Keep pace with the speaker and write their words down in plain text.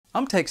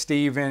I'm Tech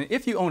Steve, and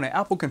if you own an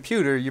Apple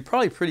computer, you're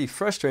probably pretty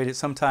frustrated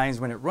sometimes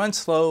when it runs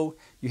slow,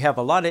 you have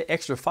a lot of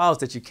extra files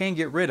that you can't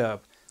get rid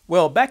of.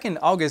 Well, back in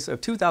August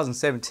of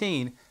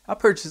 2017, I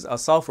purchased a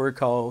software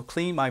called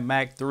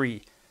CleanMyMac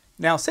 3.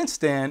 Now since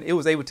then, it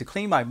was able to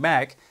clean my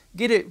Mac,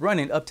 get it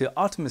running up to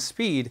optimum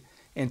speed,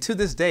 and to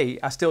this day,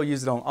 I still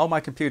use it on all my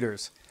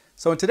computers.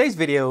 So in today's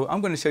video, I'm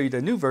going to show you the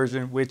new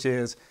version, which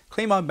is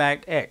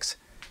CleanMyMac X.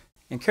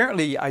 And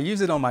currently I use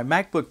it on my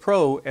MacBook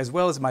Pro as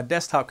well as my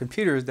desktop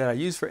computers that I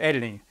use for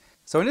editing.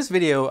 So in this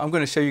video, I'm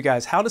going to show you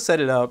guys how to set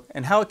it up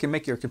and how it can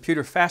make your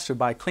computer faster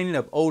by cleaning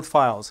up old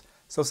files.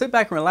 So sit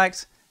back and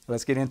relax,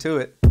 let's get into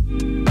it.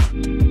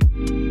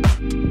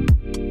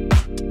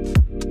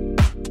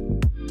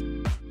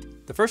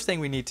 The first thing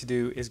we need to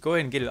do is go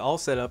ahead and get it all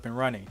set up and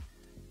running.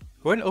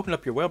 Go ahead and open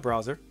up your web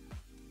browser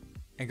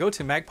and go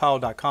to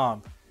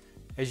macpile.com.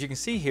 As you can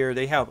see here,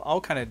 they have all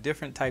kind of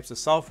different types of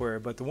software,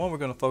 but the one we're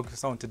going to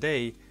focus on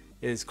today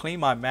is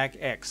CleanMyMac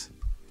X.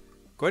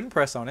 Go ahead and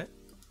press on it.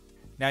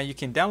 Now you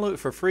can download it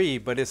for free,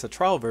 but it's a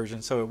trial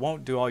version, so it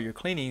won't do all your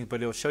cleaning,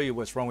 but it'll show you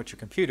what's wrong with your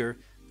computer.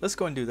 Let's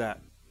go and do that.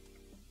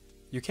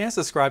 You can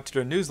subscribe to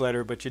their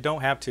newsletter, but you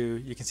don't have to.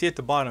 You can see at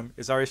the bottom,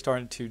 it's already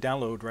starting to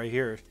download right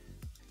here.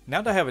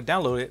 Now that I have it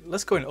downloaded,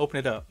 let's go ahead and open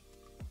it up.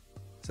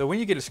 So when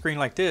you get a screen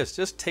like this,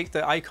 just take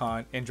the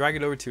icon and drag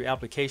it over to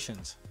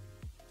Applications.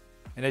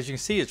 And as you can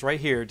see, it's right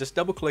here. Just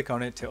double click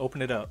on it to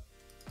open it up.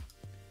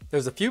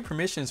 There's a few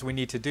permissions we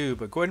need to do,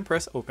 but go ahead and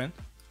press open.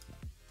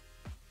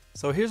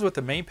 So here's what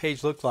the main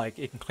page looks like.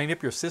 It can clean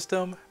up your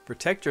system,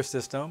 protect your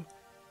system,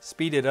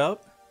 speed it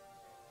up.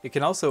 It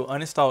can also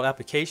uninstall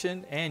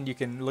application, and you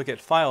can look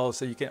at files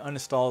so you can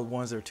uninstall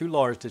ones that are too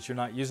large that you're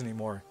not using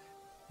anymore.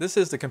 This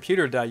is the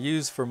computer that I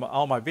use for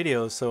all my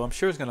videos, so I'm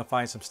sure it's going to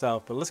find some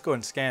stuff, but let's go ahead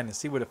and scan and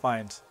see what it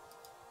finds.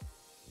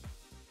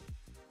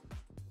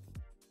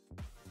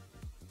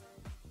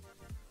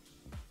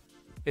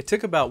 It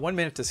took about 1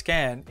 minute to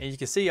scan, and you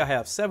can see I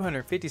have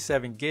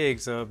 757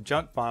 gigs of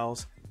junk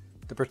files.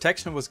 The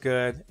protection was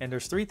good, and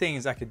there's 3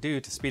 things I could do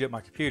to speed up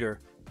my computer.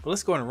 But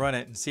let's go and run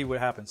it and see what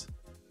happens.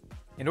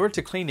 In order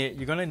to clean it,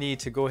 you're going to need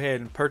to go ahead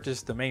and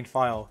purchase the main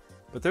file,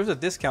 but there's a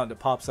discount that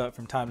pops up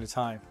from time to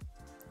time.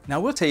 Now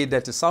I will tell you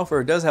that the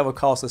software does have a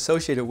cost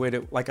associated with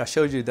it, like I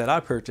showed you that I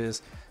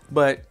purchased,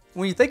 but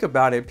when you think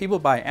about it, people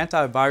buy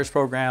antivirus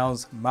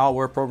programs,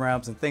 malware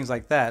programs, and things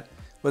like that.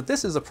 But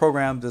this is a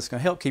program that's going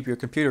to help keep your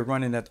computer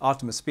running at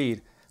optimum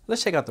speed.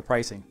 Let's check out the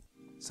pricing.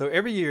 So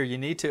every year you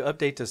need to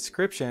update the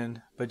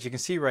subscription, but you can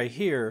see right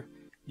here,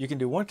 you can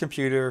do 1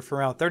 computer for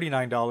around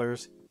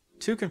 $39,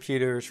 2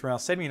 computers for around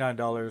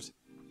 $79,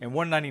 and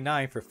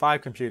 $199 for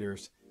 5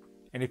 computers.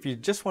 And if you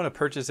just want to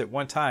purchase it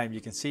one time,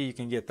 you can see you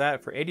can get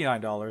that for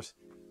 $89.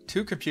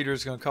 2 computers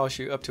is going to cost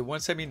you up to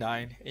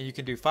 $179, and you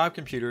can do 5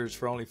 computers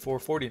for only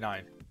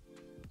 $449.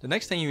 The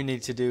next thing you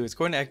need to do is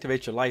go ahead and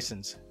activate your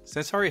license.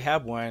 Since I already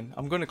have one,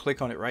 I'm going to click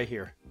on it right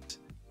here.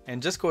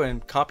 And just go ahead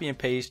and copy and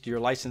paste your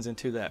license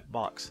into that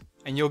box.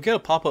 And you'll get a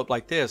pop-up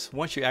like this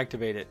once you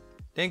activate it.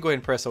 Then go ahead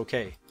and press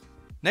OK.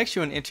 Next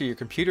you want to enter your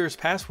computer's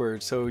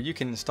password so you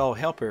can install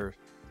Helper.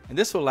 And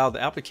this will allow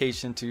the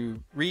application to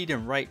read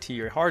and write to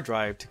your hard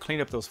drive to clean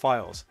up those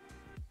files.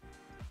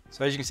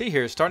 So as you can see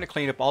here, it's starting to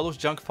clean up all those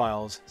junk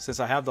files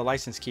since I have the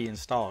license key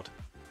installed.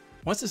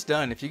 Once it's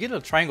done, if you get a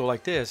triangle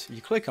like this,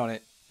 you click on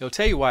it, it'll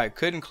tell you why it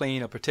couldn't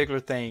clean a particular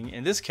thing.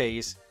 In this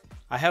case,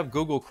 I have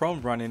Google Chrome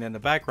running in the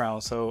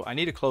background, so I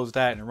need to close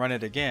that and run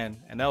it again,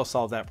 and that'll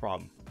solve that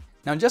problem.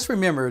 Now just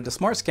remember, the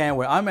Smart Scan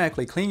will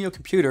automatically clean your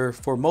computer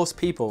for most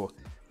people,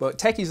 but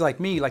techies like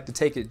me like to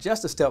take it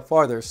just a step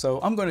farther, so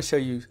I'm going to show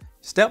you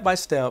step by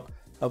step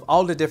of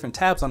all the different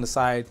tabs on the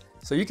side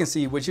so you can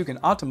see what you can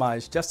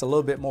optimize just a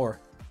little bit more.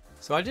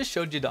 So I just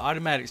showed you the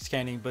automatic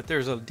scanning, but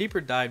there's a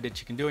deeper dive that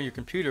you can do on your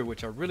computer,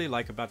 which I really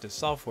like about this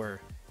software.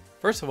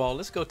 First of all,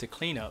 let's go to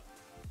Cleanup.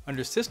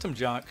 Under System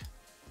Junk,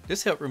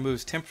 this help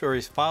removes temporary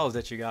files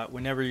that you got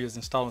whenever you're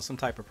installing some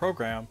type of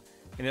program,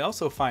 and it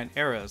also finds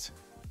errors.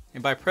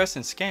 And by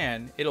pressing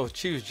Scan, it'll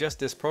choose just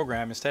this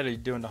program instead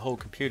of doing the whole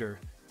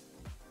computer.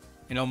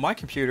 And on my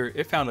computer,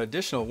 it found an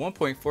additional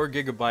 1.4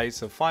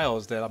 gigabytes of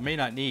files that I may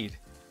not need,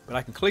 but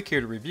I can click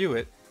here to review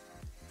it.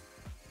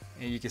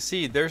 And you can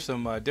see there's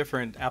some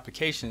different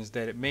applications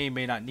that it may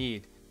not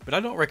need. But I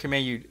don't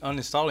recommend you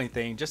uninstall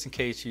anything just in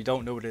case you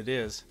don't know what it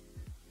is.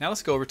 Now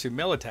let's go over to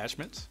Mail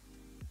Attachments.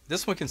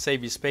 This one can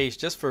save you space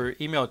just for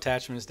email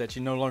attachments that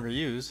you no longer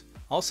use.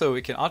 Also,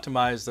 it can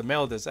optimize the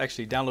mail that's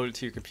actually downloaded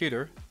to your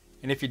computer.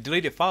 And if you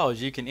deleted files,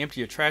 you can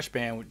empty your trash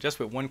bin just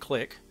with 1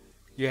 click.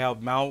 You have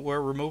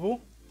malware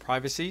removal,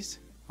 privacies,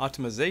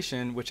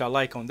 optimization, which I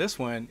like on this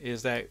one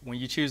is that when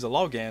you choose a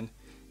login,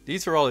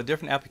 these are all the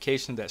different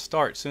applications that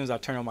start as soon as I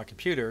turn on my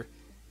computer,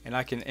 and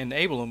I can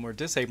enable them or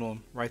disable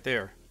them right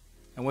there.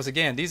 And once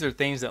again, these are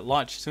things that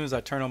launch as soon as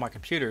I turn on my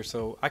computer,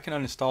 so I can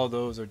uninstall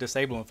those or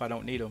disable them if I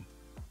don't need them.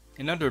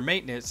 And under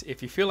maintenance,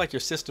 if you feel like your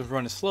system's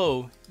running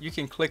slow, you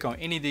can click on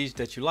any of these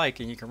that you like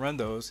and you can run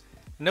those,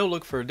 and they'll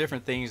look for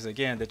different things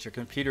again that your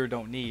computer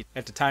don't need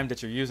at the time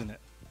that you're using it.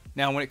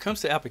 Now when it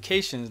comes to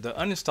applications, the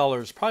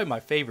uninstaller is probably my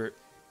favorite.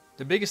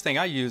 The biggest thing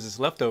I use is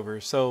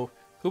leftovers. So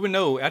who would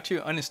know, after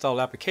you uninstall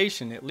the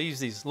application, it leaves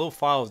these little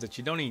files that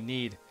you don't even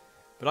need.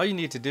 But all you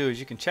need to do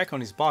is you can check on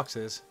these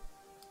boxes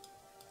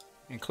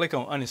and click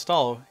on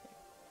uninstall,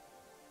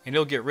 and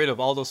it'll get rid of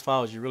all those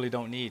files you really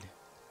don't need.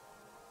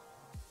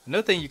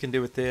 Another thing you can do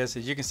with this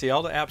is you can see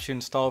all the apps you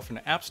installed from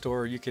the App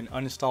Store. You can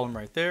uninstall them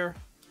right there.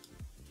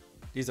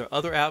 These are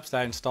other apps that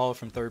I installed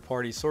from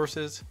third-party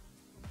sources.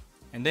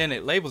 And then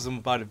it labels them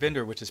by the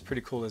vendor, which is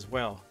pretty cool as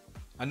well.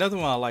 Another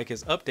one I like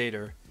is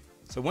Updater.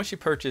 So once you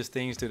purchase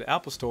things through the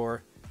Apple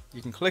Store,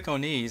 you can click on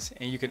these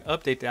and you can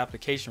update the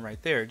application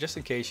right there, just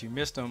in case you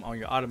missed them on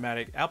your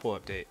automatic Apple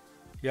update.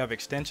 You have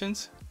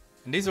extensions,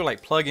 and these are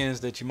like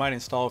plugins that you might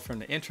install from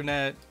the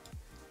internet.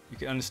 You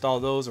can uninstall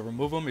those or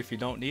remove them if you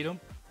don't need them.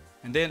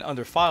 And then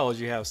under Files,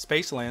 you have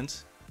Space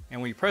Lens,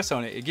 and when you press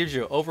on it, it gives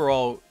you an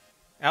overall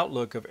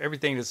outlook of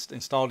everything that's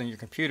installed in your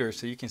computer,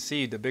 so you can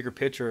see the bigger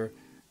picture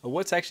of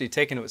what's actually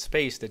taking up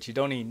space that you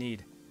don't even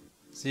need.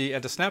 See,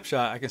 at the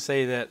snapshot, I can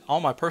say that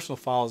all my personal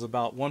files,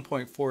 about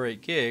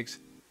 1.48 gigs,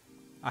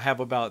 I have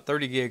about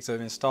 30 gigs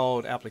of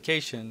installed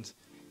applications,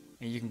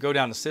 and you can go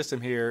down the system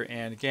here,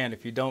 and again,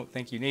 if you don't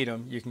think you need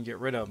them, you can get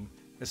rid of them,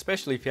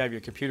 especially if you have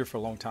your computer for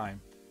a long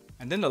time.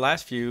 And then the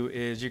last few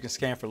is you can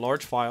scan for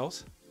large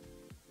files.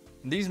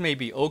 And these may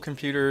be old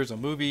computers or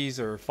movies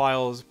or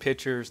files,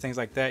 pictures, things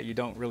like that you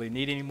don't really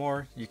need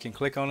anymore. You can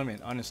click on them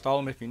and uninstall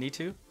them if you need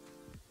to.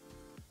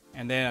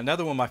 And then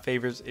another one of my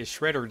favorites is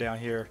Shredder down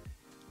here.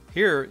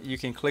 Here you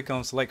can click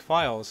on select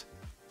files,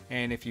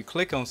 and if you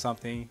click on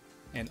something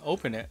and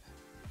open it,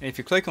 and if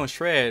you click on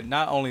Shred,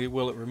 not only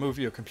will it remove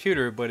your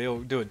computer, but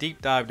it'll do a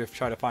deep dive to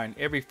try to find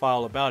every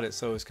file about it,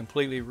 so it's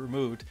completely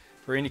removed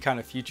for any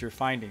kind of future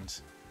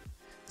findings.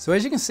 So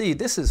as you can see,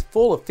 this is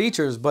full of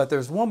features, but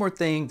there's one more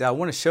thing that I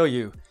want to show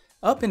you.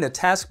 Up in the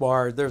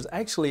taskbar, there's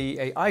actually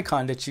an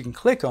icon that you can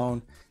click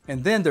on,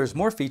 and then there's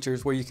more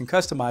features where you can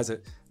customize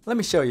it. Let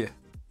me show you.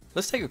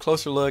 Let's take a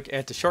closer look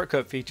at the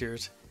shortcut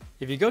features.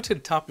 If you go to the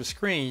top of the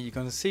screen, you're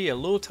going to see a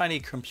little tiny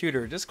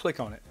computer. Just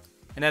click on it.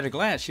 And at a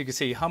glance, you can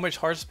see how much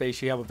hard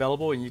space you have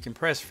available, and you can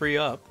press free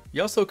up.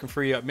 You also can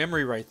free up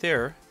memory right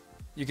there.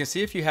 You can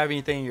see if you have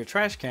anything in your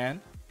trash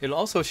can. It'll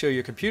also show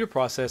your computer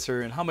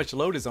processor and how much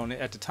load is on it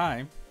at the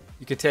time.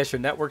 You can test your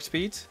network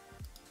speeds.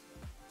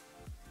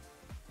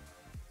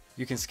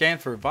 You can scan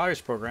for virus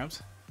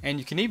programs, and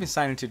you can even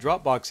sign into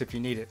Dropbox if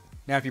you need it.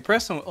 Now if you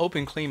press on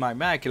Open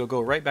CleanMyMac, it'll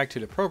go right back to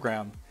the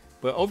program.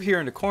 But over here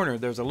in the corner,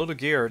 there's a little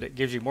gear that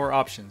gives you more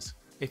options.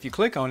 If you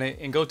click on it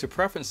and go to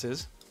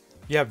Preferences,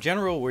 you have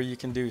General, where you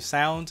can do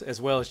sounds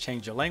as well as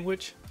change your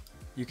language.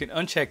 You can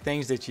uncheck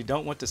things that you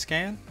don't want to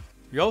scan.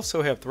 You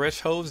also have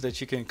thresholds that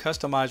you can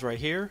customize right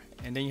here,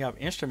 and then you have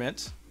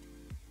Instruments.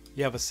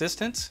 You have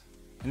Assistants,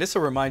 and this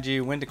will remind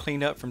you when to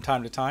clean up from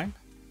time to time.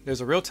 There's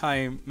a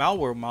real-time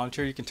malware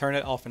monitor. You can turn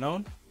it off and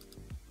on.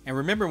 And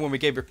remember when we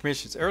gave your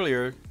permissions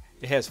earlier,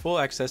 it has full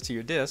access to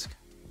your disk.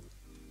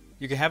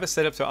 You can have it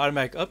set up to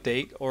automatic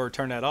update or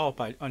turn that off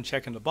by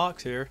unchecking the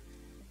box here.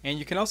 And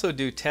you can also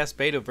do test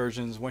beta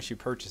versions once you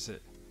purchase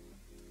it.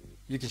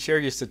 You can share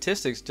your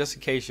statistics just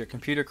in case your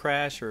computer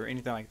crash or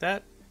anything like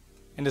that.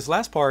 And this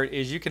last part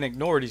is you can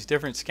ignore these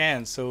different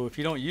scans, so if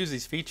you don't use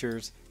these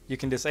features, you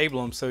can disable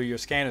them so your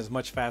scan is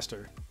much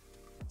faster.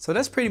 So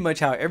that's pretty much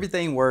how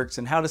everything works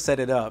and how to set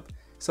it up.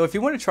 So if you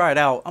want to try it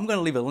out, I'm going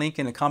to leave a link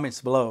in the comments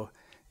below.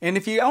 And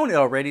if you own it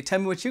already, tell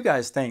me what you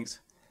guys think.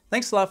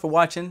 Thanks a lot for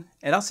watching,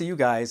 and I'll see you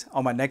guys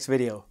on my next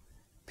video.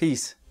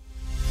 Peace.